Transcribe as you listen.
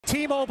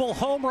T-Mobile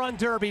Home Run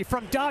Derby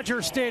from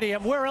Dodger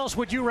Stadium. Where else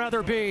would you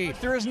rather be?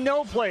 There is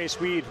no place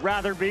we'd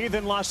rather be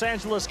than Los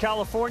Angeles,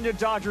 California,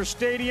 Dodger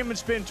Stadium.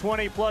 It's been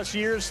 20-plus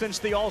years since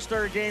the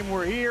All-Star Game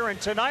were here,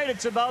 and tonight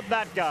it's about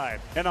that guy.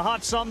 In the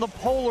hot sun, the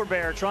polar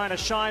bear trying to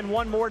shine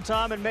one more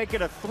time and make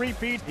it a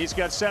three-peat. He's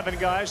got 7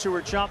 guys who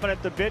are chomping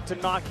at the bit to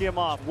knock him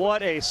off.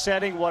 What a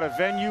setting, what a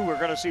venue. We're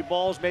going to see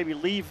balls maybe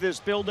leave this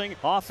building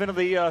off into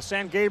the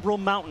San Gabriel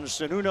Mountains,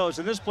 and who knows,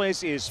 and this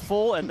place is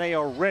full, and they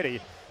are ready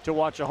to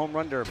watch a home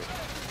run derby.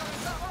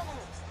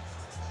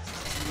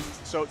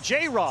 So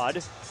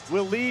J-Rod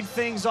will lead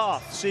things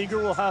off. Seager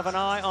will have an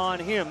eye on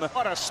him.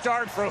 What a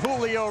start for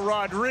Julio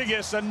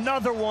Rodríguez,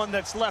 another one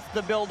that's left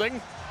the building.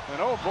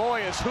 And oh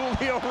boy, is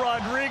Julio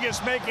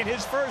Rodríguez making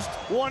his first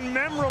one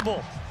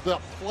memorable. The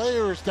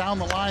players down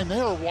the line,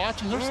 they are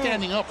watching, they're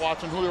standing up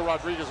watching Julio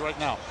Rodríguez right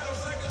now.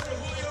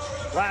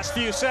 Last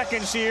few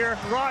seconds here,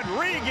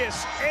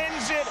 Rodríguez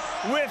ends it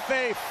with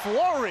a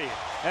flurry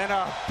and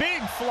a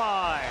big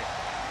fly.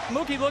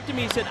 Mookie looked at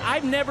me and said,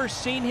 I've never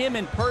seen him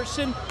in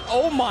person.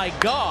 Oh my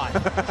God.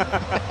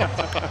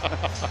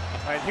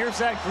 And here's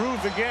that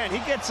groove again. He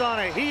gets on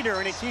a heater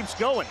and he keeps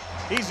going.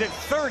 He's at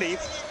 30.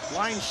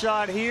 Line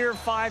shot here,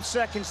 5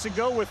 seconds to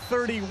go with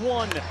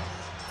 31,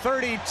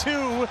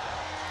 32.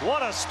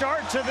 What a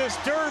start to this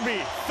derby.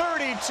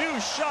 32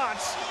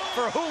 shots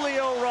for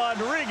Julio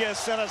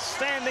Rodríguez and a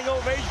standing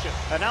ovation.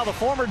 And now the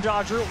former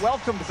Dodger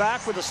welcomed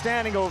back with a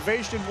standing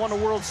ovation, won a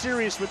World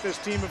Series with this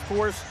team, of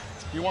course.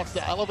 He wants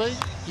to elevate.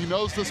 He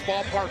knows this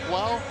ballpark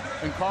well.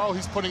 And Carl,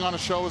 he's putting on a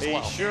show as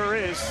well. He sure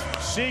is.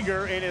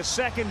 Seager in his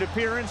second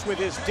appearance with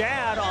his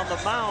dad on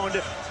the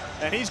mound.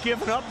 And he's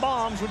giving up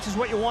bombs, which is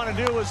what you want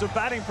to do as a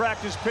batting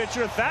practice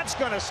pitcher. That's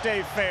going to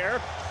stay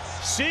fair.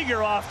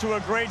 Seager off to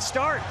a great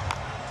start.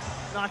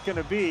 Not going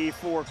to be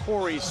for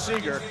Corey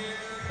Seager.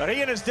 But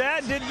he and his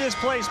dad did this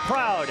place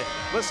proud.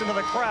 Listen to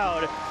the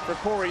crowd for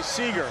Corey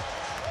Seager.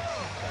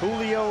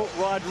 Julio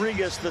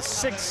Rodríguez, the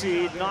 6th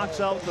seed,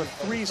 knocks out the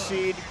 3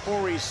 seed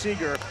Corey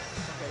Seager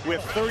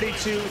with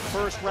 32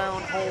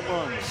 first-round home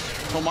runs.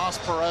 Tomas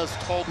Perez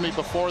told me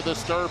before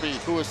this derby,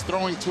 who is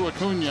throwing to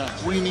Acuna,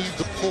 we need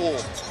the pull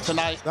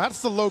tonight.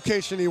 That's the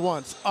location he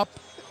wants, up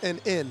and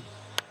in.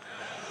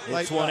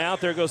 It's one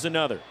out, there goes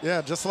another.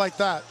 Yeah, just like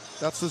that.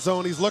 That's the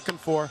zone he's looking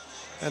for,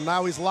 and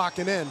now he's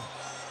locking in.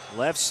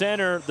 Left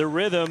center, the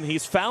rhythm,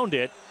 he's found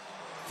it.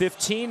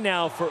 15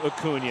 now for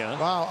Acuna.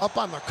 Wow, up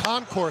on the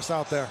concourse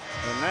out there.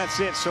 And that's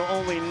it, so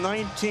only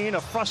 19, a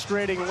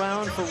frustrating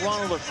round for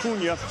Ronald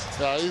Acuna.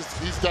 Yeah,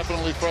 he's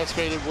definitely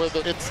frustrated with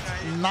it. It's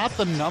not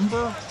the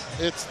number,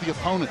 it's the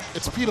opponent.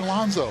 It's Pete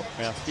Alonso.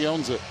 Yeah. He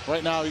owns it.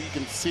 Right now you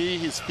can see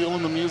he's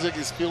feeling the music,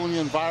 he's feeling the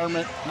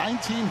environment.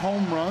 19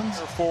 home runs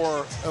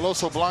for El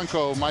Oso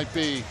Blanco might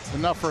be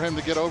enough for him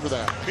to get over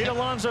that. Pete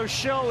Alonso's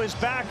show is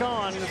back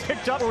on.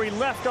 Picked up where he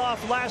left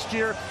off last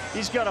year.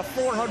 He's got a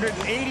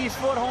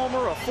 480-foot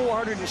homer, a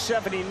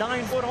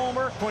 479-foot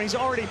homer, when he's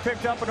already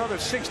picked up another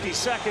 60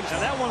 seconds,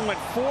 and that one went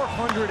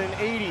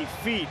 480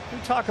 feet. We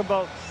talk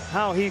about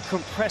how he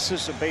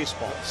compresses a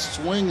baseball.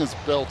 Swing is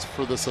built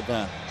for this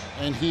event,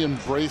 and he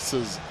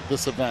embraces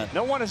this event.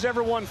 No one has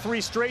ever won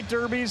 3 straight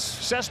derbies.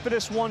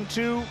 Cespedes won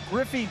 2.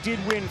 Griffey did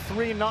win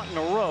 3, not in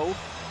a row.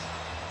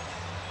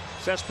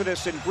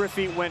 Cespedes and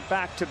Griffey went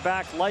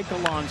back-to-back like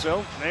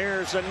Alonso.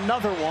 There's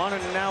another one,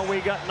 and now we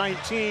got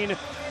 19.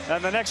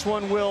 And the next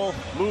one will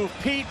move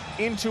Pete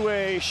into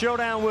a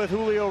showdown with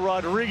Julio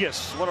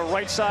Rodríguez. What a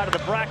right side of the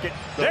bracket.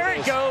 There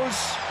it goes.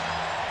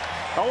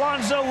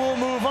 Alonso will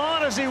move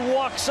on as he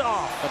walks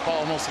off. That ball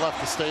almost left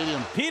the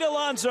stadium. Pete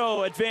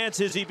Alonso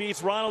advances. He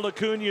beats Ronald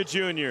Acuna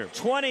Jr.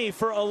 20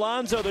 for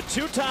Alonso. The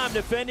 2-time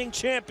defending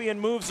champion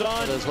moves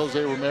on. As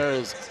Jose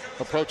Ramirez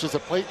approaches the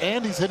plate,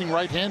 and he's hitting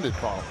right-handed,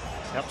 Carl.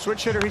 Yep,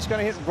 switch hitter, he's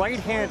going to hit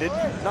right-handed,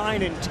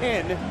 9 and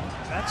 10.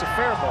 That's a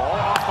fair ball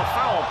off the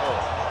foul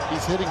pole.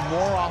 He's hitting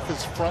more off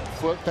his front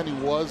foot than he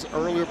was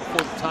earlier before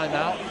the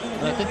timeout.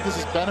 And I think this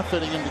is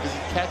benefiting him because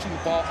he's catching the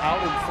ball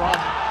out in front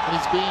and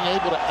he's being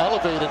able to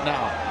elevate it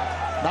now.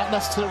 Not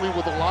necessarily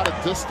with a lot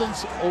of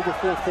distance, over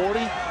 440,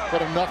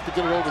 but enough to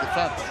get it over the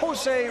fence.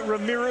 Jose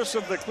Ramirez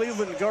of the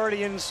Cleveland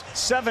Guardians,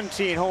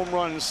 17 home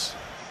runs,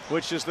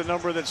 which is the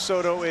number that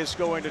Soto is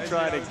going to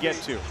try to get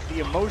to. The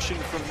emotion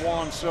from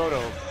Juan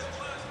Soto.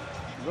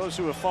 Those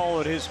who have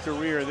followed his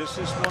career, this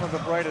is one of the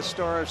brightest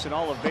stars in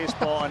all of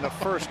baseball, and the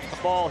first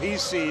ball he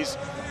sees.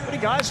 Many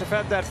guys have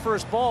had that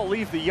first ball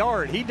leave the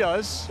yard. He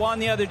does. Juan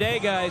the other day,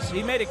 guys,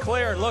 he made it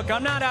clear, look,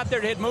 I'm not out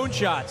there to hit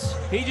moonshots.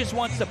 He just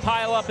wants to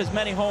pile up as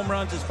many home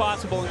runs as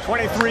possible.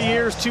 23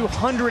 years,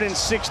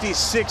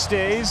 266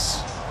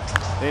 days.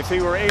 If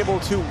he were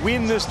able to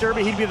win this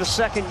derby, he'd be the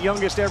 2nd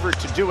youngest ever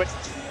to do it.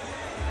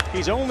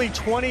 He's only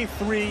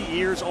 23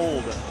 years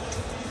old.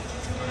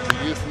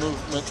 The youth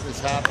movement is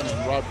happening.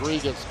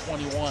 Rodríguez,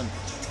 21.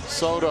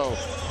 Soto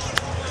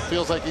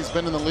feels like he's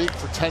been in the league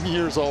for 10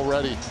 years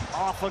already.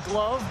 Off a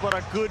glove, but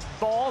a good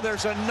ball.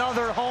 There's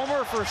another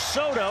homer for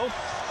Soto.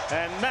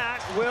 and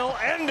that will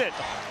end it.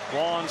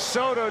 Juan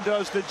Soto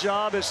does the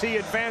job as he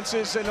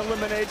advances and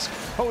eliminates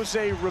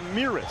Jose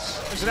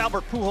Ramirez. This is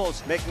Albert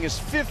Pujols making his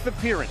 5th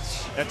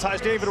appearance. That ties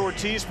David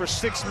Ortiz for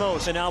 6th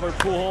most. And Albert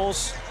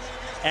Pujols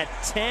at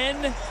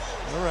 10.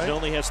 All right. It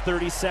only has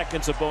 30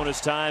 seconds of bonus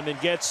time and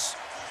gets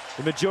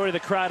the majority of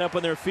the crowd up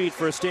on their feet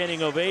for a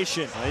standing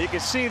ovation. You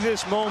can see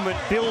this moment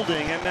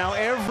building, and now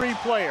every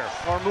player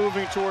are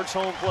moving towards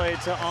home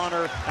plate to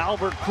honor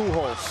Albert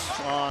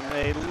Pujols on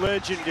a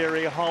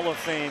legendary Hall of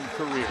Fame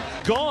career.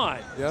 Gone.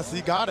 Yes,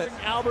 he got it.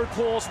 Albert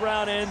Pujols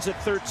round ends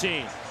at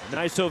 13.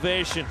 Nice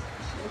ovation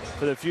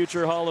for the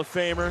future Hall of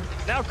Famer.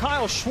 Now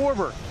Kyle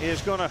Schwarber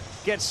is going to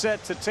get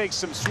set to take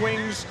some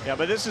swings. Yeah,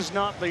 but this is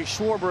not the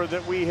Schwarber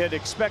that we had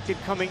expected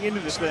coming into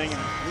this thing.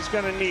 He's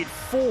going to need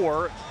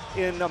 4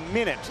 in a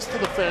minute. To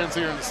the fans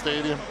here in the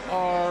stadium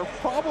are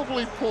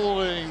probably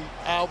pulling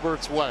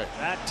Albert's way.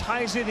 That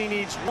ties it. He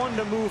needs 1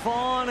 to move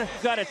on.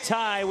 Got a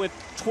tie with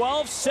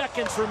 12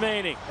 seconds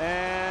remaining.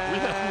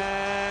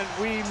 And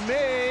we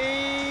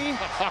may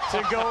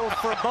to go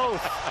for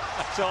both.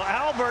 So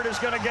Albert is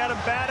going to get a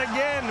bat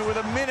again with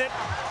a minute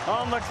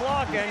on the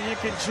clock, and you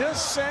can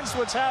just sense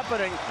what's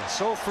happening. It's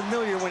so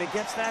familiar when he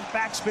gets that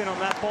backspin on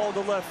that ball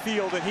to left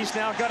field, and he's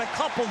now got a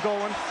couple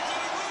going.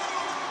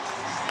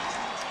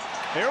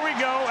 Here we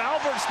go.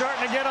 Albert's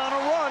starting to get on a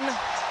run.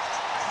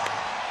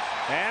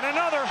 And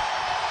another.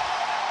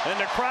 And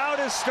the crowd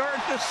is starting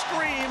to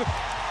scream.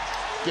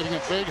 Getting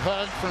a big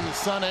hug from his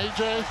son,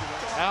 AJ.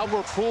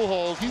 Albert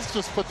Pujols, he's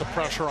just put the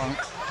pressure on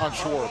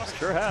Schwarber.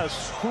 Sure has.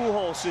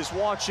 Pujols is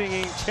watching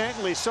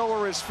intently. So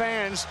are his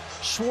fans.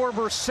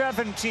 Schwarber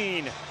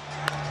 17.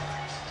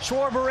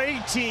 Schwarber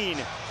 18.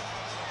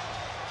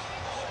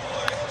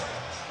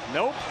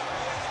 Nope.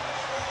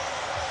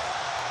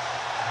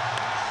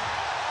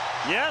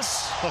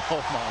 Yes.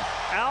 Oh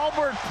my.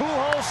 Albert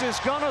Pujols is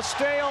going to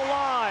stay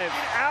alive.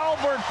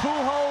 Albert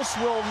Pujols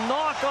will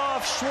knock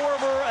off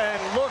Schwarber,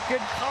 and look at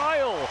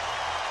Kyle.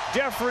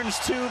 Deference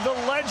to the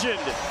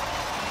legend.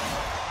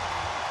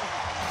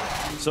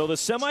 So the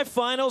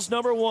semifinals,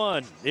 number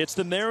 1. It's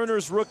the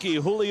Mariners rookie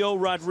Julio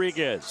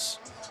Rodríguez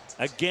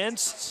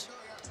against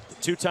the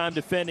 2-time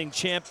defending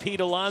champ Pete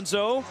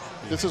Alonso.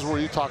 This is where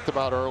you talked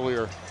about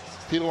earlier.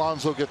 Pete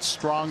Alonso gets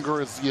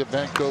stronger as the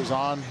event goes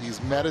on.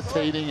 He's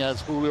meditating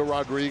as Julio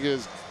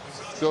Rodríguez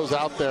goes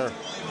out there.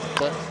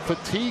 But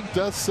fatigue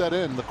does set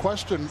in. The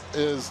question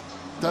is,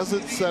 does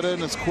it set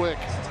in as quick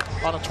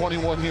on a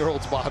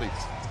 21-year-old's body?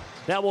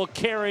 That will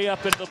carry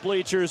up into the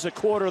bleachers a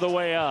quarter of the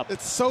way up.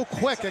 It's so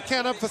quick. I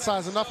can't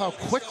emphasize enough how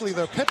quickly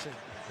they're pitching.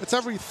 It's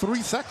every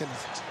 3 seconds.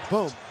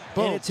 Boom,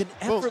 boom. And it's an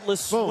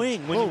effortless boom,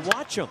 swing when you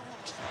watch him.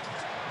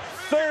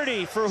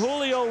 30 for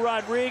Julio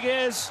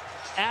Rodríguez.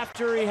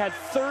 After he had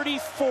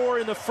 34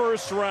 in the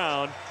first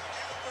round,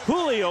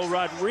 Julio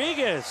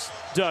Rodríguez,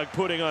 Doug,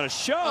 putting on a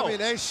show. I mean,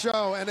 a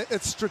show, and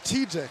it's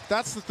strategic.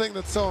 That's the thing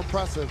that's so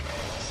impressive.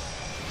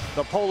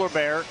 The polar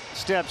bear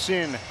steps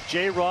in.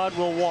 J-Rod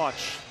will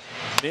watch.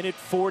 Minute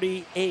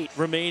 48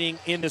 remaining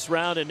in this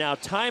round, and now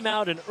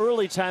timeout, an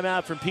early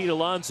timeout from Pete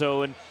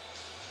Alonso. And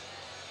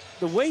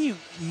the way he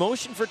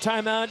motioned for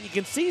timeout, you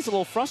can see he's a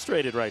little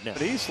frustrated right now.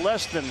 But he's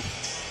less than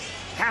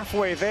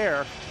halfway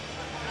there.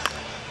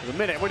 The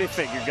minute, what do you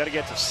think? You've got to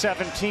get to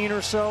 17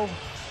 or so?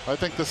 I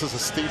think this is a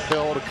steep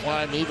hill to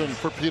climb even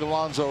for Pete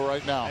Alonso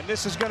right now. And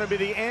this is going to be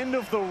the end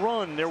of the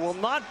run. There will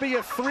not be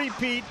a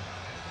three-peat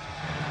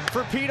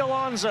for Pete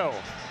Alonso.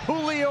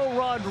 Julio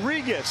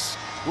Rodríguez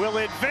will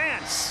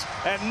advance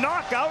and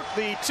knock out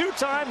the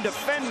 2-time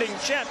defending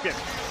champion.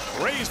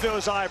 Raise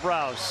those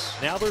eyebrows.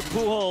 Albert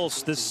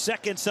Pujols, the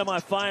second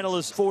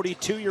semifinalist,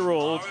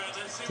 42-year-old,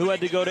 who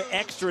had to go to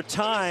extra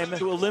time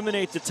to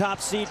eliminate the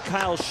top seed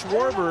Kyle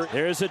Schwarber.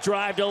 There's a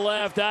drive to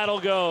left. That'll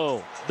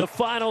go. The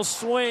final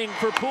swing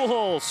for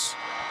Pujols,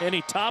 and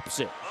he tops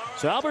it.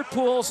 So Albert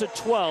Pujols at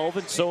 12,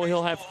 and so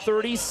he'll have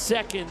 30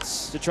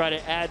 seconds to try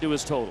to add to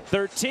his total.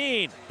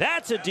 13.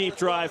 That's a deep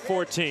drive.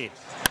 14.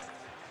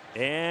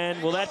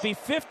 And will that be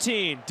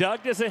 15?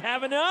 Doug, does it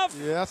have enough?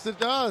 Yes, it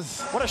does.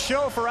 What a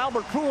show for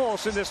Albert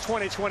Pujols in this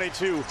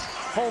 2022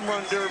 Home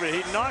Run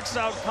Derby. He knocks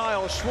out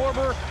Kyle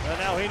Schwarber, and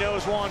now he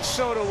knows Juan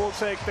Soto will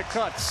take the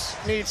cuts.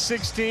 Needs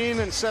 16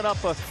 and set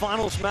up a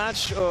finals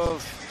match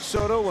of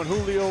Soto and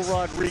Julio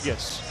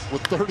Rodríguez.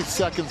 With 30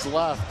 seconds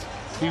left,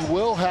 he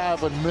will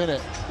have a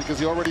minute because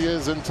he already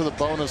is into the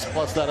bonus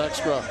plus that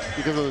extra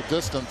because of the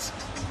distance.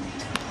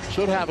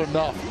 Should have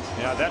enough.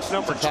 Yeah, that's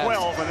number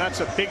 12, and that's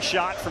a big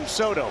shot from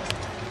Soto.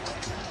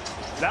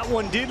 That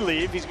one did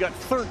leave. He's got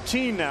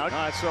 13 now. All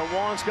right, so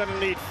Juan's going to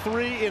need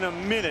 3 in a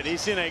minute.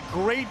 He's in a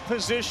great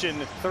position.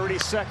 30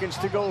 seconds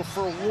to go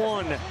for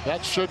 1.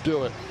 That should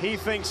do it. He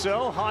thinks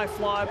so. High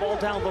fly ball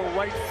down the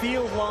right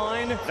field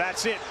line.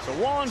 That's it. So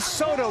Juan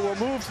Soto will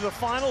move to the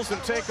finals and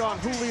take on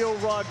Julio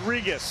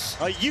Rodríguez.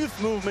 A youth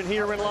movement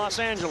here in Los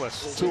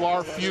Angeles. To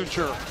our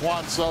future,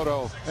 Juan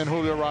Soto and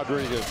Julio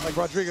Rodríguez. Like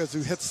Rodríguez,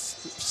 who hits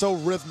so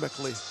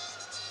rhythmically.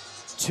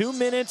 2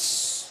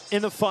 minutes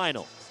in the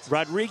final.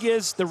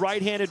 Rodríguez, the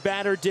right-handed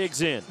batter,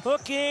 digs in.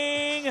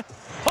 Hooking,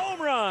 home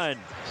home run.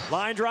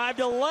 Line drive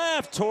to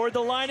left, toward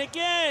the line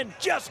again.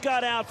 Just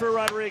got out for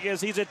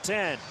Rodríguez. He's at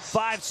 10.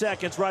 5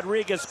 seconds.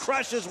 Rodríguez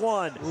crushes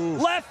one. Ooh.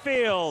 Left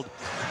field.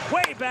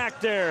 Way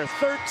back there.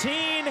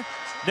 13.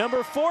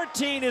 Number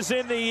 14 is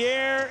in the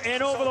air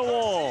and over the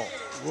wall.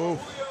 Whoa.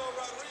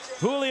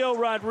 Julio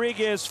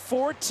Rodríguez,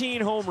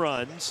 14 home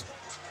runs.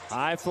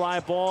 High fly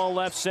ball,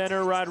 left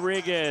center,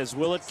 Rodríguez.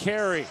 Will it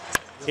carry?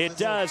 It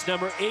does.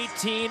 Number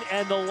 18,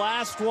 and the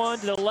last one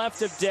to the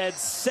left of dead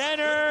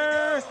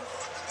center.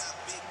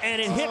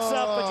 And it hits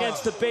up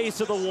against the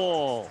base of the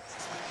wall.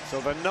 So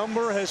the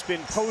number has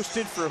been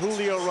posted for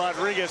Julio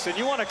Rodríguez, and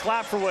you want to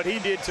clap for what he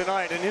did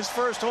tonight in his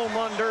first home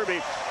run derby.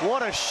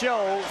 What a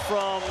show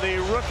from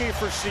the rookie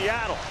for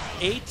Seattle.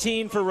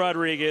 18 for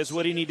Rodríguez.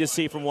 What do you need to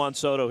see from Juan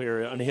Soto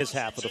here on his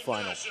half of the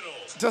final?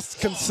 Just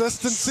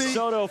consistency.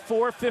 Soto,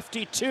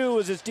 452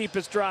 is his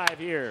deepest drive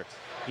here.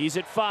 He's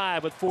at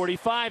 5 with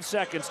 45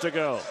 seconds to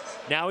go.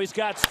 Now he's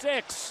got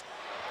 6.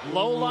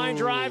 Low line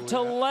drive to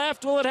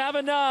left. Will it have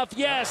enough?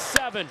 Yes,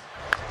 7.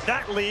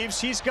 That leaves,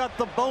 he's got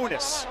the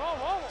bonus.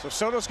 So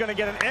Soto's going to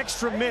get an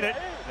extra minute,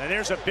 and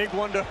there's a big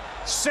one to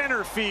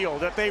center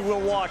field that they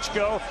will watch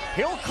go.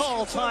 He'll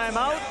call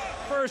timeout.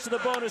 First of the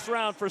bonus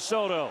round for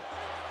Soto.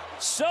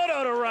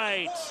 Soto to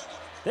right.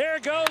 There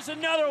goes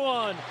another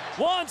one.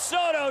 Juan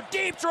Soto,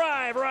 deep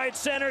drive, right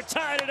center,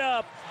 tied it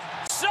up.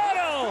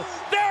 Soto,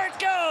 there it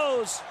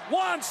goes.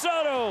 Juan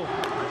Soto.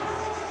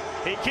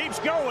 He keeps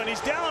going.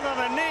 He's down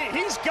on a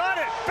knee. He's got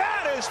it.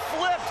 Bat is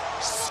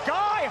flipped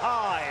sky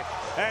high.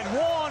 And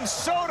Juan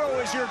Soto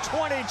is your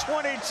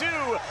 2022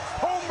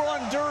 Home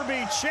Run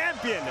Derby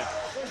champion.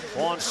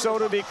 Juan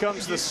Soto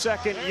becomes the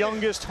second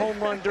youngest Home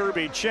Run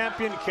Derby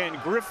champion. Ken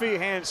Griffey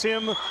hands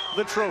him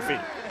the trophy.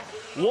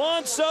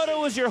 Juan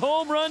Soto is your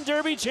Home Run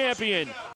Derby champion.